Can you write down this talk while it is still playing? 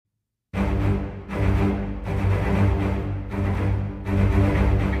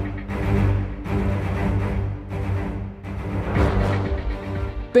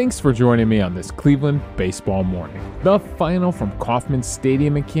Thanks for joining me on this Cleveland baseball morning. The final from Kauffman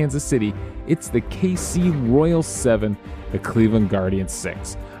Stadium in Kansas City. It's the KC Royals 7, the Cleveland Guardians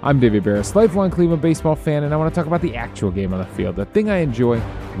 6. I'm David Barris, lifelong Cleveland baseball fan, and I want to talk about the actual game on the field, the thing I enjoy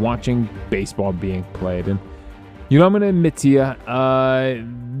watching baseball being played. And, I'm going to admit to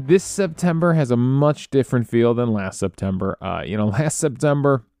you, this September has a much different feel than last September. Last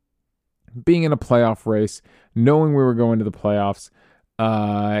September, being in a playoff race, knowing we were going to the playoffs,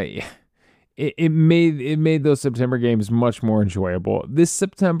 it made those September games much more enjoyable. This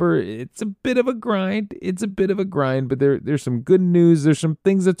September, it's a bit of a grind. But there's some good news. There's some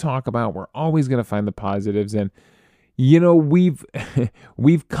things to talk about. We're always going to find the positives, and we've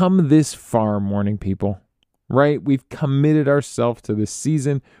come this far, morning people, right? We've committed ourselves to this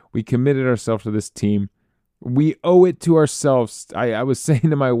season. We committed ourselves to this team. We owe it to ourselves. I was saying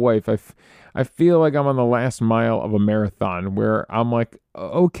to my wife, I feel like I'm on the last mile of a marathon where I'm like,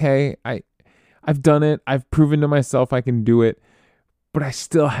 okay, I've done it. I've proven to myself I can do it, but I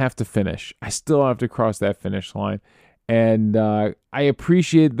still have to finish. I still have to cross that finish line. And I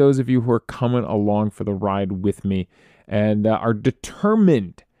appreciate those of you who are coming along for the ride with me and are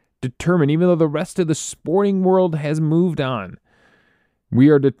determined, even though the rest of the sporting world has moved on. We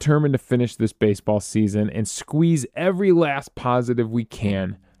are determined to finish this baseball season and squeeze every last positive we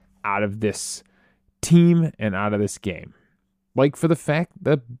can out of this team and out of this game. Like for the fact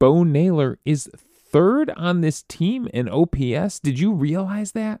that Bo Naylor is third on this team in OPS. Did you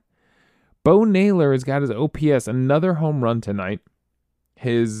realize that? Bo Naylor has got his OPS, another home run tonight.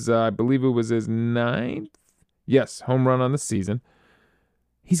 I believe it was his 9th. Yes, home run on the season.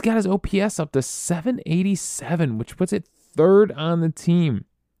 He's got his OPS up to 787, which puts it third on the team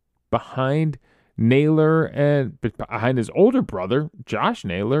behind Naylor and behind his older brother, Josh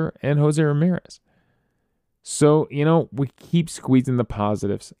Naylor, and Jose Ramirez. So, we keep squeezing the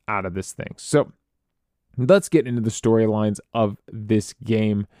positives out of this thing. So, let's get into the storylines of this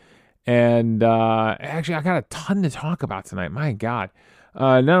game. And actually, I got a ton to talk about tonight. My God.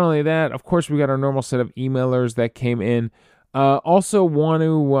 Not only that, of course, we got our normal set of emailers that came in. Also want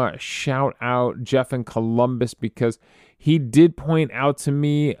to shout out Jeff in Columbus because he did point out to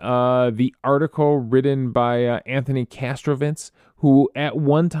me the article written by Anthony Castrovince, who at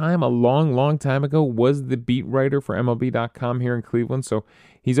one time, a long time ago, was the beat writer for MLB.com here in Cleveland. So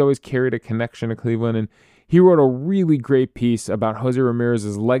he's always carried a connection to Cleveland. And he wrote a really great piece about Jose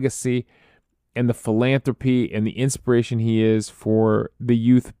Ramirez's legacy and the philanthropy and the inspiration he is for the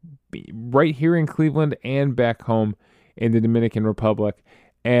youth right here in Cleveland and back home in the Dominican Republic.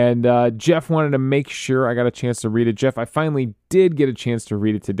 And Jeff wanted to make sure I got a chance to read it. Jeff, I finally did get a chance to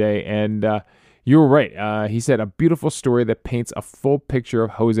read it today, and you were right. He said, a beautiful story that paints a full picture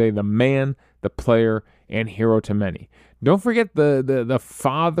of Jose, the man, the player, and hero to many. Don't forget the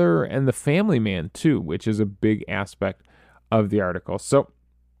father and the family man, too, which is a big aspect of the article. So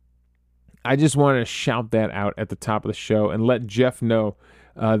I just wanted to shout that out at the top of the show and let Jeff know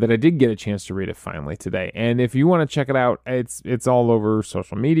that I did get a chance to read it finally today. And if you want to check it out, it's all over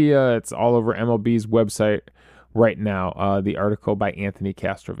social media. It's all over MLB's website right now, the article by Anthony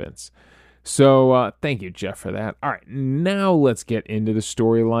Castrovince. So thank you, Jeff, for that. All right, now let's get into the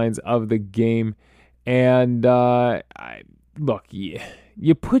storylines of the game. And look,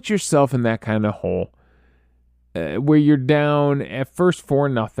 you put yourself in that kind of hole where you're down at first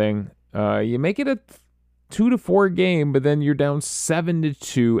 4-0. You make it a 2-4 game, but then you're down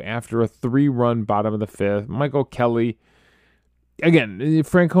 7-2 after a 3-run bottom of the 5th. Michael Kelly, again,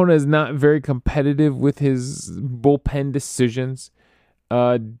 Francona is not very competitive with his bullpen decisions.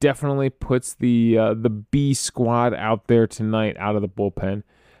 Definitely puts the B squad out there tonight out of the bullpen,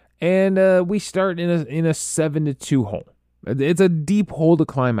 and we start in a 7-2 hole. It's a deep hole to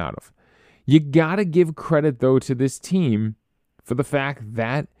climb out of. You gotta give credit though to this team for the fact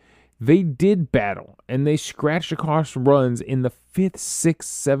that they did battle, and they scratched across runs in the 5th, 6th,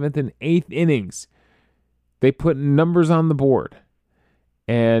 7th, and 8th innings. They put numbers on the board,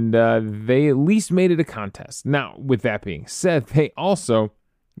 and they at least made it a contest. Now, with that being said, they also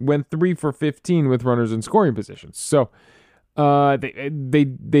went 3 for 15 with runners in scoring positions. So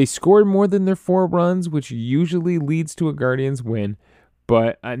they scored more than their 4 runs, which usually leads to a Guardians win,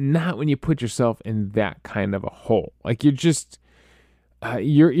 but not when you put yourself in that kind of a hole. Like you're just...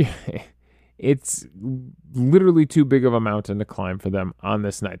 it's literally too big of a mountain to climb for them on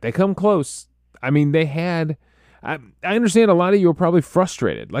this night. They come close. I mean, I understand a lot of you are probably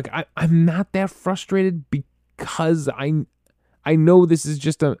frustrated. Like I'm not that frustrated because I know this is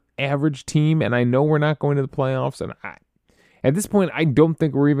just an average team, and I know we're not going to the playoffs. And at this point, I don't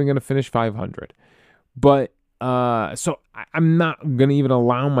think we're even going to finish 500. But So I'm not going to even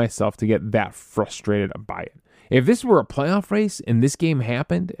allow myself to get that frustrated by it. If this were a playoff race and this game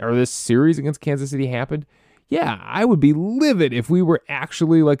happened, or this series against Kansas City happened, yeah, I would be livid if we were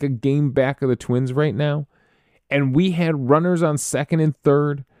actually like a game back of the Twins right now, and we had runners on second and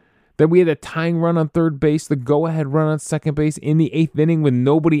third, that we had a tying run on third base, the go-ahead run on second base in the 8th inning with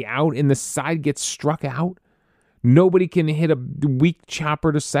nobody out, and the side gets struck out. Nobody can hit a weak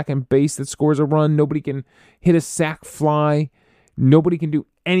chopper to second base that scores a run. Nobody can hit a sac fly. Nobody can do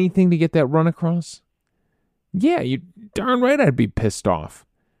anything to get that run across. Yeah, you darn right I'd be pissed off.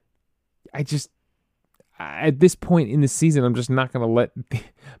 At this point in the season, I'm just not going to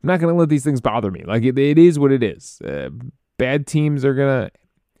let these things bother me. Like, it is what it is. Bad teams are going to,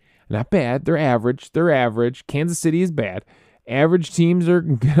 not bad, they're average. They're average. Kansas City is bad. Average teams are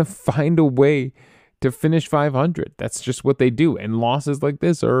going to find a way to finish 500. That's just what they do. And losses like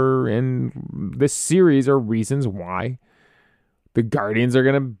this in this series are reasons why the Guardians are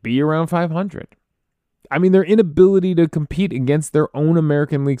going to be around 500. I mean, their inability to compete against their own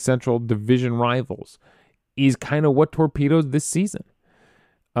American League Central division rivals is kind of what torpedoes this season.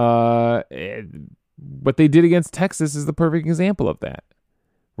 What they did against Texas is the perfect example of that,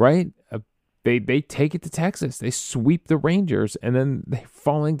 right? They take it to Texas, they sweep the Rangers, and then they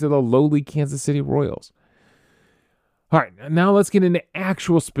fall into the lowly Kansas City Royals. All right, now let's get into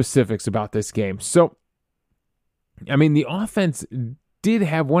actual specifics about this game. So, I mean, the offense did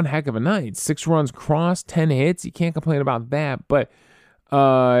have one heck of a night. 6 runs crossed, 10 hits. You can't complain about that. But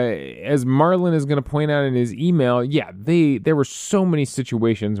as Marlin is going to point out in his email, yeah, there were so many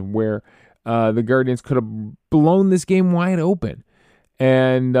situations where the Guardians could have blown this game wide open.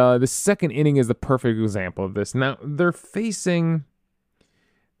 And the second inning is the perfect example of this. Now, they're facing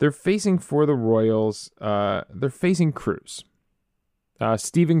for the Royals, they're facing Cruz.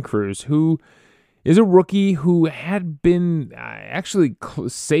 Steven Cruz, who is a rookie who had been actually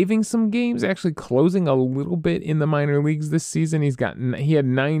saving some games, actually closing a little bit in the minor leagues this season. He had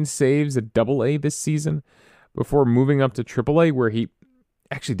 9 saves at Double-A this season before moving up to Triple-A, where he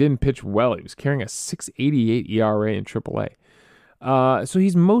actually didn't pitch well. He was carrying a 6.88 ERA in Triple-A. So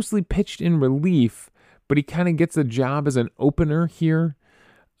he's mostly pitched in relief, but he kind of gets a job as an opener here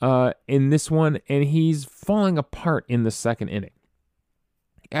in this one, and he's falling apart in the second inning.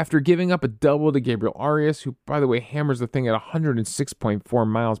 After giving up a double to Gabriel Arias, who, by the way, hammers the thing at 106.4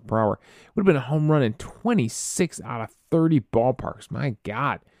 miles per hour, would have been a home run in 26 out of 30 ballparks. My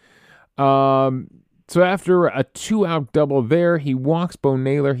God. So after a 2-out double there, he walks Bo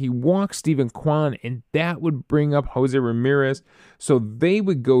Naylor, he walks Stephen Kwan, and that would bring up Jose Ramirez. So they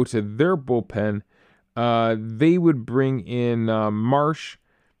would go to their bullpen. They would bring in Marsh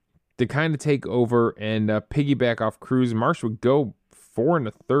to kind of take over and piggyback off Cruz. Marsh would go 4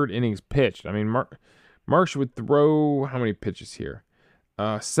 1/3 innings pitched. I mean, Marsh would throw, how many pitches here?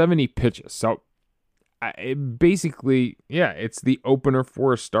 70 pitches. So basically, yeah, it's the opener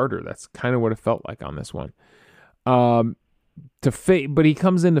for a starter. That's kind of what it felt like on this one. But he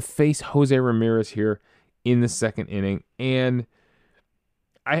comes in to face Jose Ramirez here in the second inning, and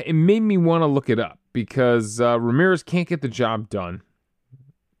it made me want to look it up because Ramirez can't get the job done.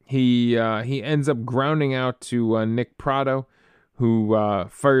 He ends up grounding out to Nick Prado, who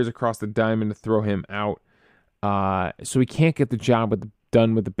fires across the diamond to throw him out. So he can't get the job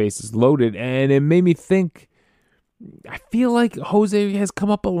done with the bases loaded, and it made me think, I feel like Jose has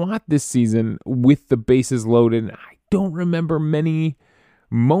come up a lot this season with the bases loaded, and I don't remember many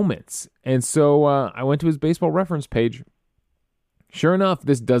moments. And so I went to his Baseball Reference page. Sure enough,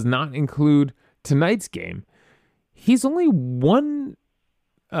 this does not include tonight's game. He's only 1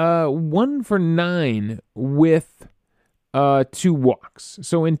 for 9 with 2 walks.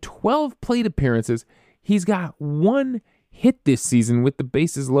 So in 12 plate appearances, he's got 1 hit this season with the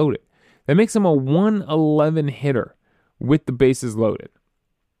bases loaded. That makes him a 111 hitter with the bases loaded,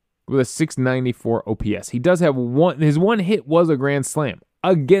 with a 694 OPS. He does have his 1 hit was a grand slam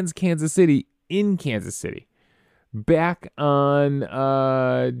against Kansas City in Kansas City back on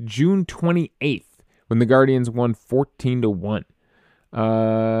June 28th when the Guardians won 14-1.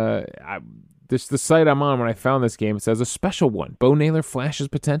 This the site I'm on when I found this game. It says a special one. Bo Naylor flashes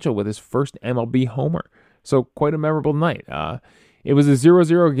potential with his first MLB homer. So quite a memorable night. It was a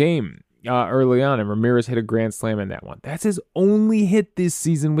 0-0 game early on, and Ramirez hit a grand slam in that one. That's his only hit this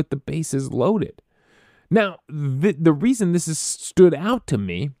season with the bases loaded. Now, the reason this has stood out to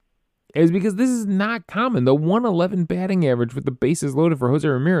me is because this is not common. The 111 batting average with the bases loaded for Jose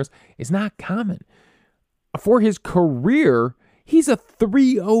Ramirez is not common. For his career, he's a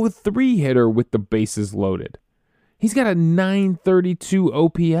 303 hitter with the bases loaded. He's got a 932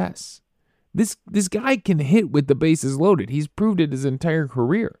 OPS. This guy can hit with the bases loaded. He's proved it his entire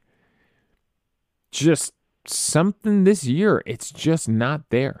career. Just something this year, it's just not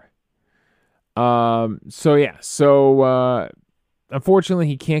there. Unfortunately,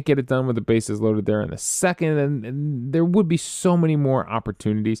 he can't get it done with the bases loaded there in the second, and there would be so many more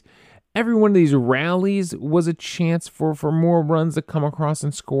opportunities. Every one of these rallies was a chance for more runs to come across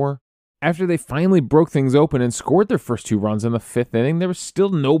and score. After they finally broke things open and scored their first 2 runs in the 5th inning, there was still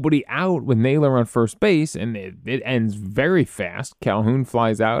nobody out with Naylor on first base, and it ends very fast. Calhoun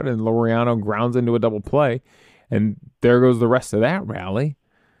flies out, and Laureano grounds into a double play, and there goes the rest of that rally.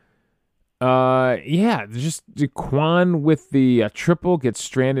 Just Kwan with the triple gets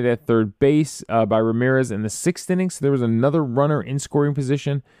stranded at third base by Ramirez in the 6th inning, so there was another runner in scoring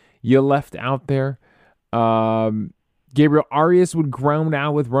position you left out there. Gabriel Arias would ground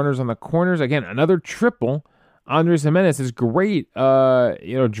out with runners on the corners. Again, another triple. Andres Jimenez is great,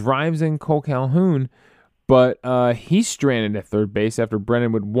 drives in Cole Calhoun, but he's stranded at third base after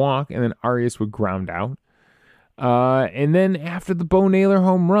Brennan would walk, and then Arias would ground out. And then after the Bo Naylor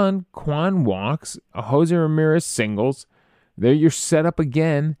home run, Kwan walks, Jose Ramirez singles. There you're set up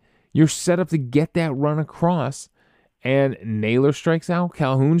again. You're set up to get that run across. And Naylor strikes out,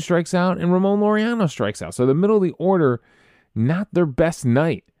 Calhoun strikes out, and Ramon Laureano strikes out. So the middle of the order, not their best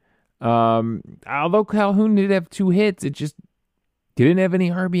night. Although Calhoun did have 2 hits, it just didn't have any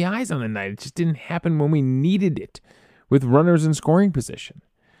RBIs on the night. It just didn't happen when we needed it with runners in scoring position.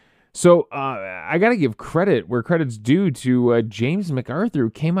 So I got to give credit where credit's due to James McArthur, who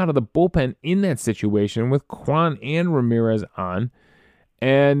came out of the bullpen in that situation with Kwan and Ramirez on.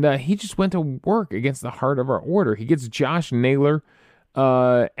 And he just went to work against the heart of our order. He gets Josh Naylor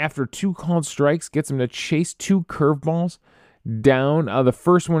after 2 called strikes, gets him to chase 2 curveballs down. The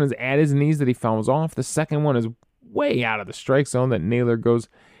first one is at his knees that he fouls off. The second one is way out of the strike zone that Naylor goes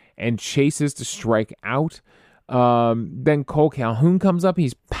and chases to strike out. Then Cole Calhoun comes up.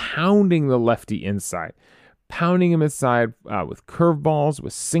 He's pounding the lefty inside, pounding him inside with curveballs,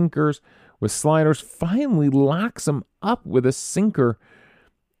 with sinkers, with sliders. Finally locks him up with a sinker,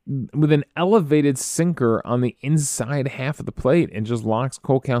 with an elevated sinker on the inside half of the plate, and just locks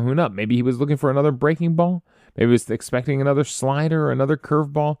Cole Calhoun up. Maybe he was looking for another breaking ball. Maybe he was expecting another slider or another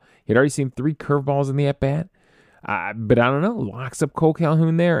curveball. He'd already seen 3 curveballs in the at-bat. But I don't know. Locks up Cole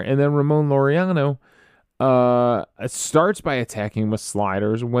Calhoun there. And then Ramon Laureano starts by attacking with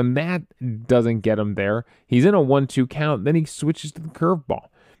sliders. When that doesn't get him there, he's in a 1-2 count. Then he switches to the curveball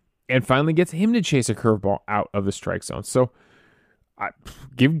and finally gets him to chase a curveball out of the strike zone. So I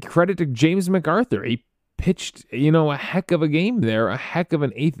give credit to James McArthur. He pitched, a heck of a game there, a heck of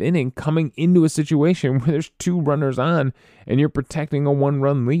an 8th inning, coming into a situation where there's 2 runners on and you're protecting a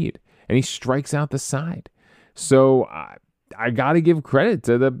 1-run lead, and he strikes out the side. So I got to give credit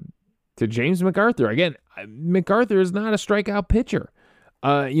to James McArthur. Again, McArthur is not a strikeout pitcher.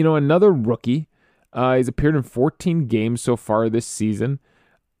 Another rookie. He's appeared in 14 games so far this season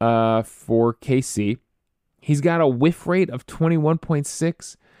for KC. He's got a whiff rate of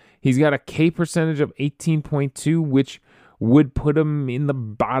 21.6. He's got a K percentage of 18.2, which would put him in the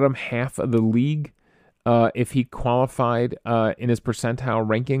bottom half of the league if he qualified in his percentile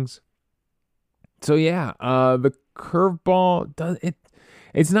rankings. So the curveball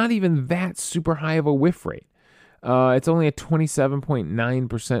it's not even that super high of a whiff rate. It's only a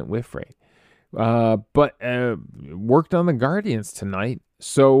 27.9% whiff rate. But worked on the Guardians tonight.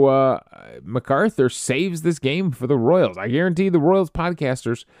 So McArthur saves this game for the Royals. I guarantee the Royals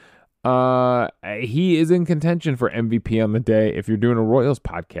podcasters, he is in contention for MVP on the day if you're doing a Royals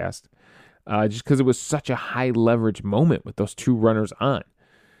podcast, just because it was such a high leverage moment with those 2 runners on.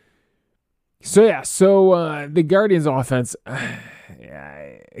 So the Guardians offense,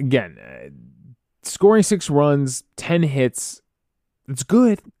 again, scoring 6 runs, 10 hits, it's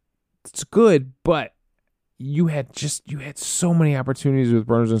good. It's good, but you had so many opportunities with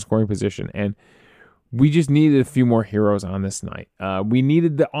runners in scoring position, and we just needed a few more heroes on this night. We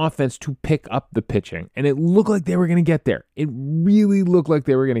needed the offense to pick up the pitching, and it looked like they were going to get there. It really looked like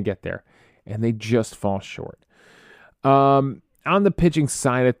they were going to get there, and they just fall short. On the pitching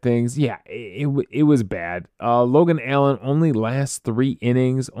side of things, it was bad. Logan Allen only lasts 3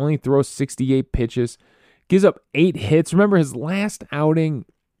 innings, only throws 68 pitches, gives up 8 hits. Remember his last outing,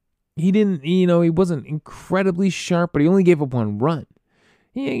 he wasn't incredibly sharp, but he only gave up 1 run.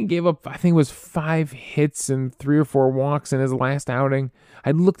 He gave up, I think it was 5 hits and 3 or 4 walks in his last outing.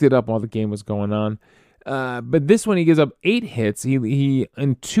 I looked it up while the game was going on. But this one, he gives up 8 hits. He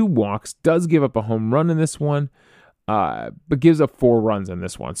and 2 walks, does give up a home run in this one. but gives up 4 runs in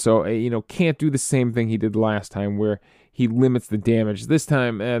this one. So, can't do the same thing he did last time where he limits the damage. This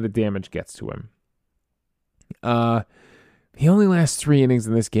time, the damage gets to him. He only lasts 3 innings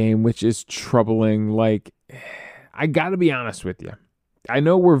in this game, which is troubling. Like, I got to be honest with you. I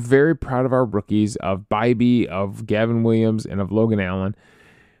know we're very proud of our rookies, of Bybee, of Gavin Williams, and of Logan Allen.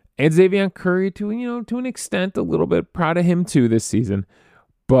 And Xzavion Curry, to an extent, a little bit proud of him too this season.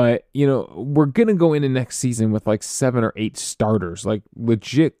 But, we're going to go into next season with like 7 or 8 starters. Like,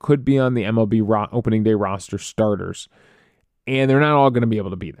 legit could be on the MLB opening day roster starters. And they're not all going to be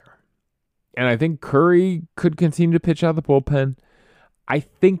able to be there. And I think Curry could continue to pitch out of the bullpen. I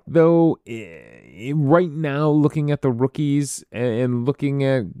think, though, right now, looking at the rookies and looking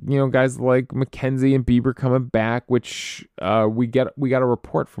at, guys like McKenzie and Bieber coming back, which we got a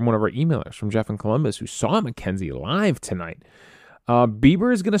report from one of our emailers, from Jeff in Columbus, who saw McKenzie live tonight.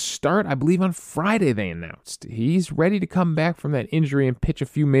 Bieber is going to start, I believe, on Friday, they announced. He's ready to come back from that injury and pitch a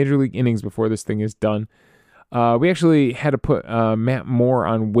few major league innings before this thing is done. We actually had to put Matt Moore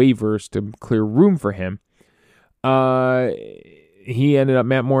on waivers to clear room for him. Matt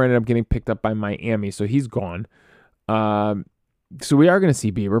Moore ended up getting picked up by Miami, so he's gone. So we are going to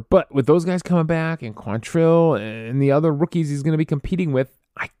see Bieber, but with those guys coming back and Quantrill and the other rookies he's going to be competing with,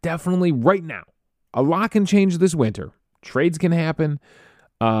 I definitely, right now, a lot can change this winter. Trades can happen.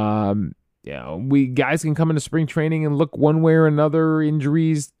 Guys can come into spring training and look one way or another.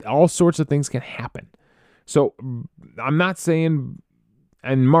 Injuries, all sorts of things can happen. So I'm not saying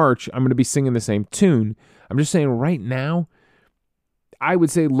in March I'm going to be singing the same tune. I'm just saying right now, I would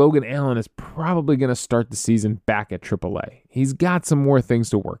say Logan Allen is probably going to start the season back at AAA. He's got some more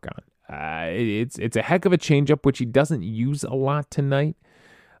things to work on. It's a heck of a changeup, which he doesn't use a lot tonight.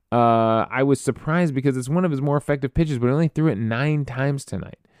 I was surprised because it's one of his more effective pitches, but he only threw it 9 times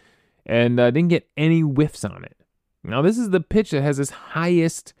tonight and didn't get any whiffs on it. Now, this is the pitch that has his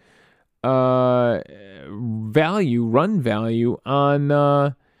highest run value on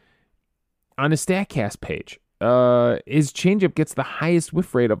his StatCast page. His changeup gets the highest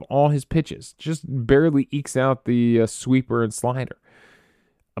whiff rate of all his pitches. Just barely ekes out the sweeper and slider.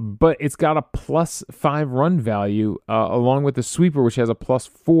 But it's got a +5 run value along with the sweeper, which has a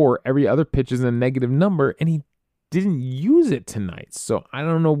 +4. Every other pitch is a negative number, and he didn't use it tonight. So I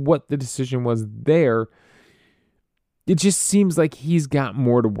don't know what the decision was there. It just seems like he's got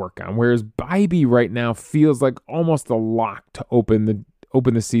more to work on. Whereas Bybee right now feels like almost a lock to open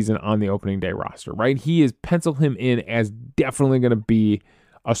the season on the opening day roster, right? He is pencil him in as definitely going to be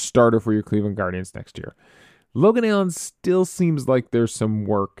a starter for your Cleveland Guardians next year. Logan Allen still seems like there's some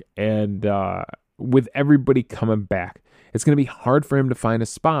work, and with everybody coming back, it's going to be hard for him to find a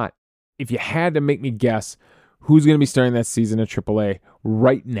spot. If you had to make me guess who's going to be starting that season at AAA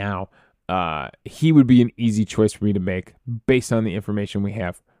right now, he would be an easy choice for me to make based on the information we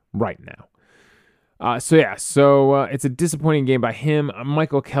have right now. So it's a disappointing game by him.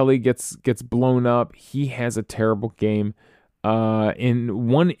 Michael Kelly gets blown up. He has a terrible game. In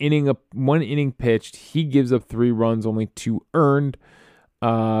one inning pitched, he gives up 3 runs, only 2 earned.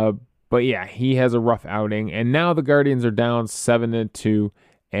 But yeah, he has a rough outing. And now the Guardians are down 7-2.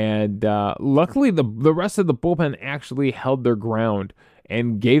 And luckily, the rest of the bullpen actually held their ground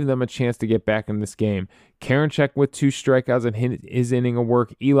and gave them a chance to get back in this game. Karinchak with 2 strikeouts in his inning of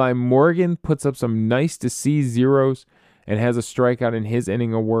work. Eli Morgan puts up some nice-to-see zeros and has a strikeout in his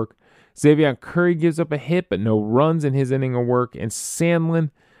inning of work. Xzavion Curry gives up a hit, but no runs in his inning of work. And Sandlin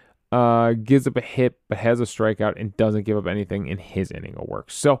gives up a hit, but has a strikeout and doesn't give up anything in his inning of work.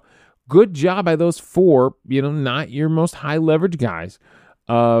 So good job by those 4, not your most high-leverage guys,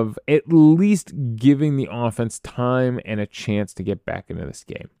 of at least giving the offense time and a chance to get back into this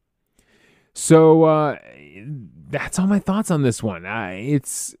game. So that's all my thoughts on this one.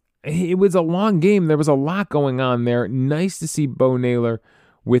 It was a long game. There was a lot going on there. Nice to see Bo Naylor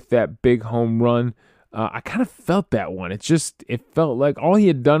with that big home run. I kind of felt that one. It felt like all he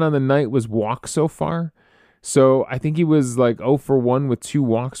had done on the night was walk so far. So I think he was like 0 for 1 with 2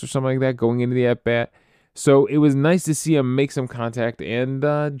 walks or something like that going into the at-bat. So it was nice to see him make some contact and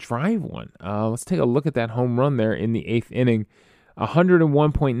drive one. Let's take a look at that home run there in the 8th inning.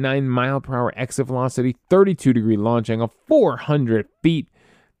 101.9 mile per hour exit velocity, 32-degree launch angle, 400 feet,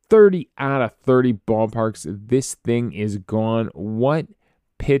 30 out of 30 ballparks. This thing is gone. What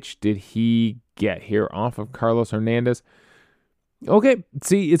pitch did he get here off of Carlos Hernandez? Okay,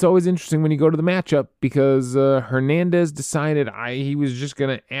 see, it's always interesting when you go to the matchup because Hernandez decided he was just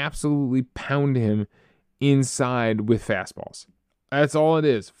going to absolutely pound him inside with fastballs. That's all it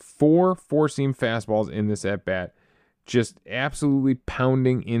is. 4 four-seam fastballs in this at-bat. Just absolutely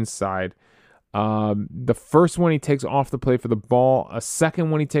pounding inside. The first one he takes off the plate for the ball. A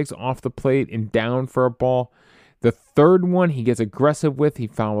second one he takes off the plate and down for a ball. The third one he gets aggressive with. He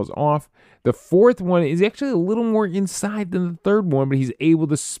fouls off. The fourth one is actually a little more inside than the third one, but he's able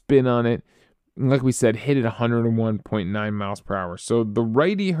to spin on it. And like we said, hit it 101.9 miles per hour. So the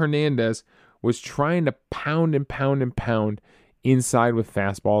righty Hernandez was trying to pound and pound and pound inside with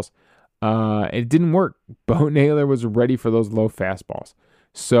fastballs. It didn't work. Bo Naylor was ready for those low fastballs.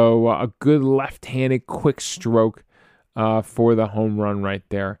 So a good left-handed quick stroke for the home run right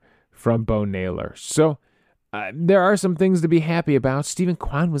there from Bo Naylor. So there are some things to be happy about. Steven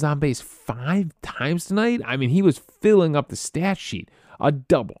Kwan was on base 5 times tonight. I mean, he was filling up the stat sheet. A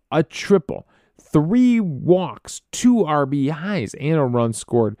double, a triple, 3 walks, 2 RBIs, and a run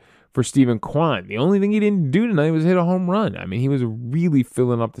scored for Steven Kwan. The only thing he didn't do tonight was hit a home run. I mean, he was really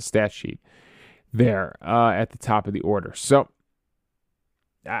filling up the stat sheet there at the top of the order. So,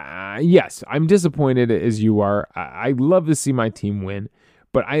 yes, I'm disappointed as you are. I love to see my team win,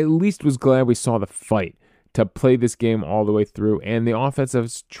 but I at least was glad we saw the fight to play this game all the way through, and the offense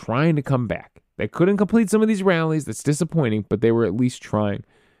was trying to come back. They couldn't complete some of these rallies. That's disappointing, but they were at least trying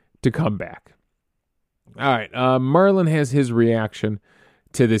to come back. All right, Marlon has his reaction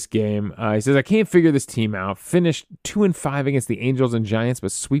to this game. He says, I can't figure this team out. Finished 2-5 against the Angels and Giants,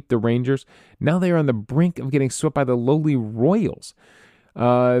 but sweep the Rangers. Now they are on the brink of getting swept by the lowly Royals.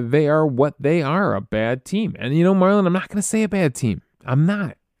 They are what they are, a bad team. And you know, Marlon, I'm not going to say a bad team. I'm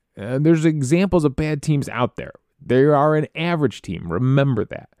not. There's examples of bad teams out there. They are an average team. Remember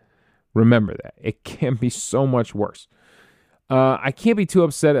that. It can be so much worse. I can't be too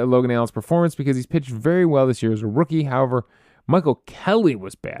upset at Logan Allen's performance because he's pitched very well this year as a rookie. However, Michael Kelly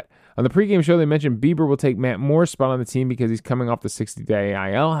was bad. On the pregame show, they mentioned Bieber will take Matt Moore's spot on the team because he's coming off the 60-day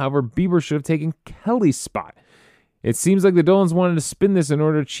IL. However, Bieber should have taken Kelly's spot. It seems like the Dolans wanted to spin this in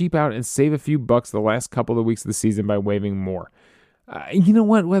order to cheap out and save a few bucks the last couple of weeks of the season by waiving Moore. You know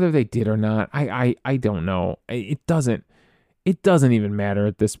what? Whether they did or not, I don't know. It doesn't even matter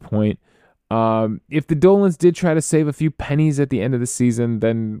at this point. If the Dolans did try to save a few pennies at the end of the season,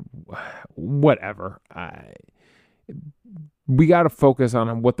 then whatever. We got to focus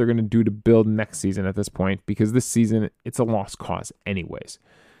on what they're going to do to build next season at this point, because this season, it's a lost cause anyways.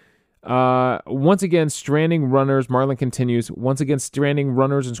 Once again, stranding runners. Marlon continues. Once again, stranding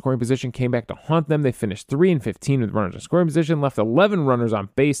runners in scoring position came back to haunt them. They finished 3-15 with runners in scoring position, left 11 runners on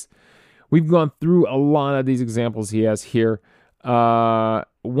base. We've gone through a lot of these examples he has here.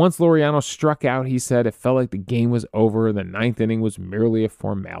 Once Laureano struck out, he said it felt like the game was over. The 9th inning was merely a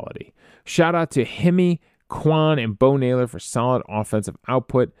formality. Shout out to Hemi, Kwan, and Bo Naylor for solid offensive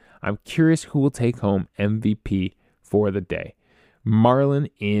output. I'm curious who will take home MVP for the day. Marlon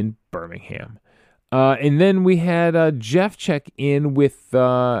in Birmingham. And then we had Jeff check in with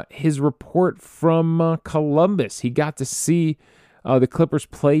his report from Columbus. He got to see the Clippers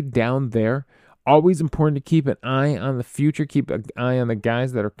play down there. Always important to keep an eye on the future, keep an eye on the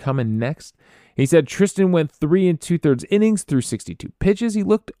guys that are coming next. He said Tristan went 3 2/3 innings through 62 pitches. He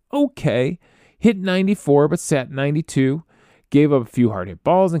looked okay. Hit 94, but sat 92. Gave up a few hard hit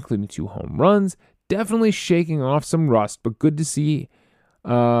balls, including 2 home runs. Definitely shaking off some rust, but good to see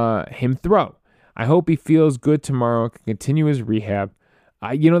him throw. I hope he feels good tomorrow and can continue his rehab.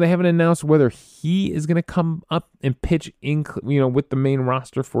 They haven't announced whether he is going to come up and pitch with the main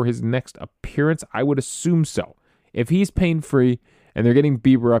roster for his next appearance. I would assume so. If he's pain-free and they're getting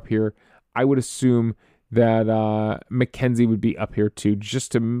Bieber up here, I would assume that McKenzie would be up here too,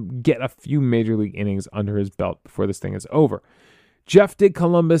 just to get a few major league innings under his belt before this thing is over. Jeff in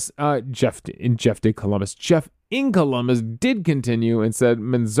Columbus did continue and said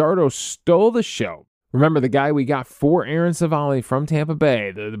Manzardo stole the show. Remember the guy we got for Aaron Savali from Tampa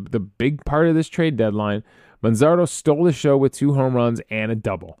Bay, the big part of this trade deadline. Manzardo stole the show with 2 home runs and a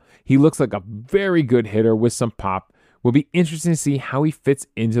double. He looks like a very good hitter with some pop. Will be interesting to see how he fits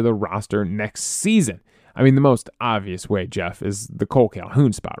into the roster next season. I mean, the most obvious way, Jeff, is the Cole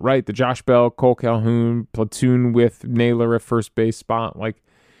Calhoun spot, right? The Josh Bell, Cole Calhoun, platoon with Naylor at first base spot. Like,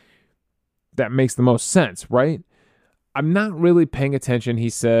 that makes the most sense, right? I'm not really paying attention, he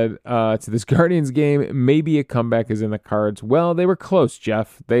said, to this Guardians game. Maybe a comeback is in the cards. Well, they were close,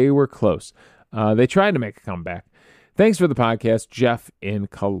 Jeff. They were close. They tried to make a comeback. Thanks for the podcast, Jeff in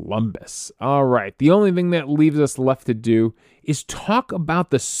Columbus. All right. The only thing that leaves us left to do is talk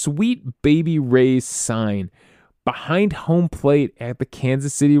about the Sweet Baby Rays sign behind home plate at the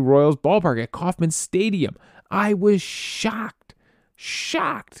Kansas City Royals ballpark at Kauffman Stadium. I was shocked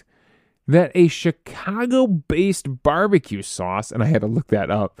that a Chicago-based barbecue sauce, and I had to look that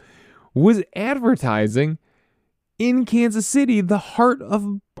up, was advertising in Kansas City, the heart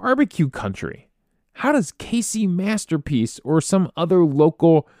of barbecue country. How does KC Masterpiece or some other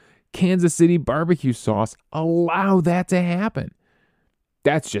local Kansas City barbecue sauce allow that to happen?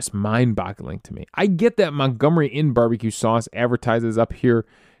 That's just mind-boggling to me. I get that Montgomery Inn barbecue sauce advertises up here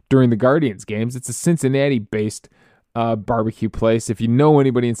during the Guardians games. It's a Cincinnati-based barbecue place. If you know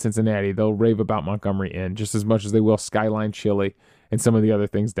anybody in Cincinnati, they'll rave about Montgomery Inn just as much as they will Skyline Chili and some of the other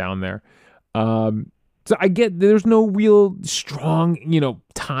things down there. So I get there's no real strong,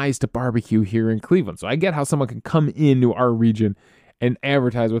 ties to barbecue here in Cleveland. So I get how someone can come into our region and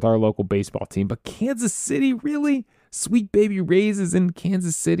advertise with our local baseball team. But Kansas City, really? Sweet Baby Ray's is in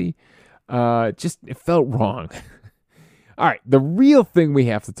Kansas City? It felt wrong. All right, the real thing we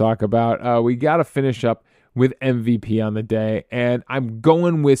have to talk about, we got to finish up with MVP on the day, and I'm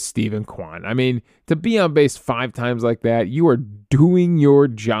going with Steven Kwan. I mean, to be on base 5 times like that, you are doing your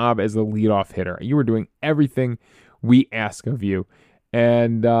job as a leadoff hitter. You are doing everything we ask of you.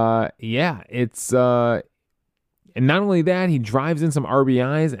 And it's and not only that, he drives in some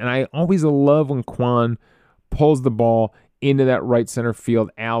RBIs, and I always love when Kwan pulls the ball into that right center field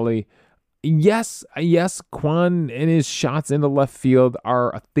alley. Yes, Kwan and his shots into left field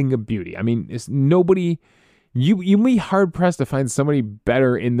are a thing of beauty. I mean, it's nobody. You'd be hard-pressed to find somebody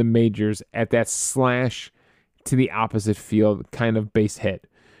better in the majors at that slash to the opposite field kind of base hit.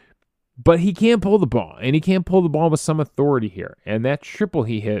 But he can't pull the ball, and he can't pull the ball with some authority here. And that triple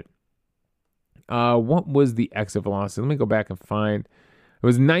he hit, what was the exit velocity? Let me go back and find. It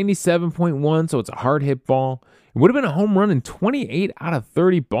was 97.1, so it's a hard hit ball. It would have been a home run in 28 out of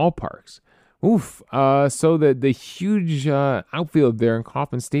 30 ballparks. Oof. So the huge outfield there in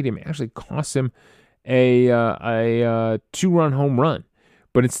Kauffman Stadium actually cost him a 2-run home run.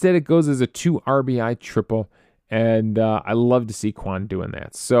 But instead it goes as a 2 RBI triple. And I love to see Kwan doing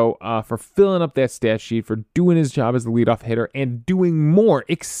that. So for filling up that stat sheet, for doing his job as the leadoff hitter, and doing more,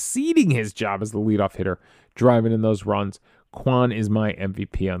 exceeding his job as the leadoff hitter, driving in those runs, Kwan is my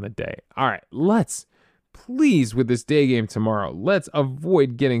MVP on the day. All right, let's, please, with this day game tomorrow, let's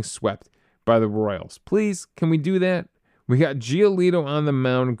avoid getting swept by the Royals. Please, can we do that? We got Giolito on the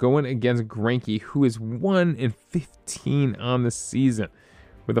mound going against Greinke, who is 1-15 on the season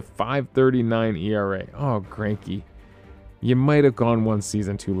with a 5.39 ERA. Oh, Greinke, you might have gone one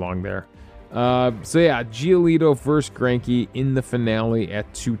season too long there. Giolito versus Greinke in the finale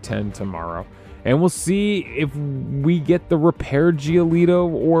at 2:10 tomorrow. And we'll see if we get the repaired Giolito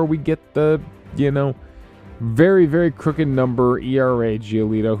or we get the, very, very crooked number ERA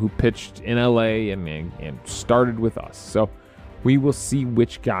Giolito who pitched in LA and started with us. So we will see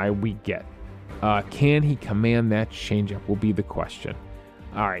which guy we get. Can he command that changeup will be the question.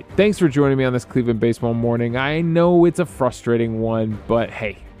 All right, thanks for joining me on this Cleveland Baseball Morning. I know it's a frustrating one, but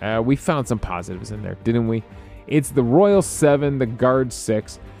hey, we found some positives in there, didn't we? It's the Royals 7, the Guards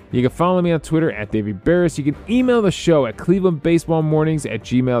 6. You can follow me on Twitter at Davey Barris. You can email the show at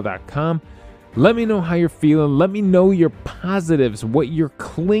clevelandbaseballmornings@gmail.com. Let me know how you're feeling. Let me know your positives, what you're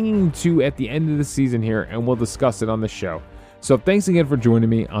clinging to at the end of the season here, and we'll discuss it on the show. So thanks again for joining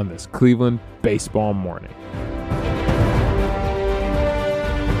me on this Cleveland Baseball Morning.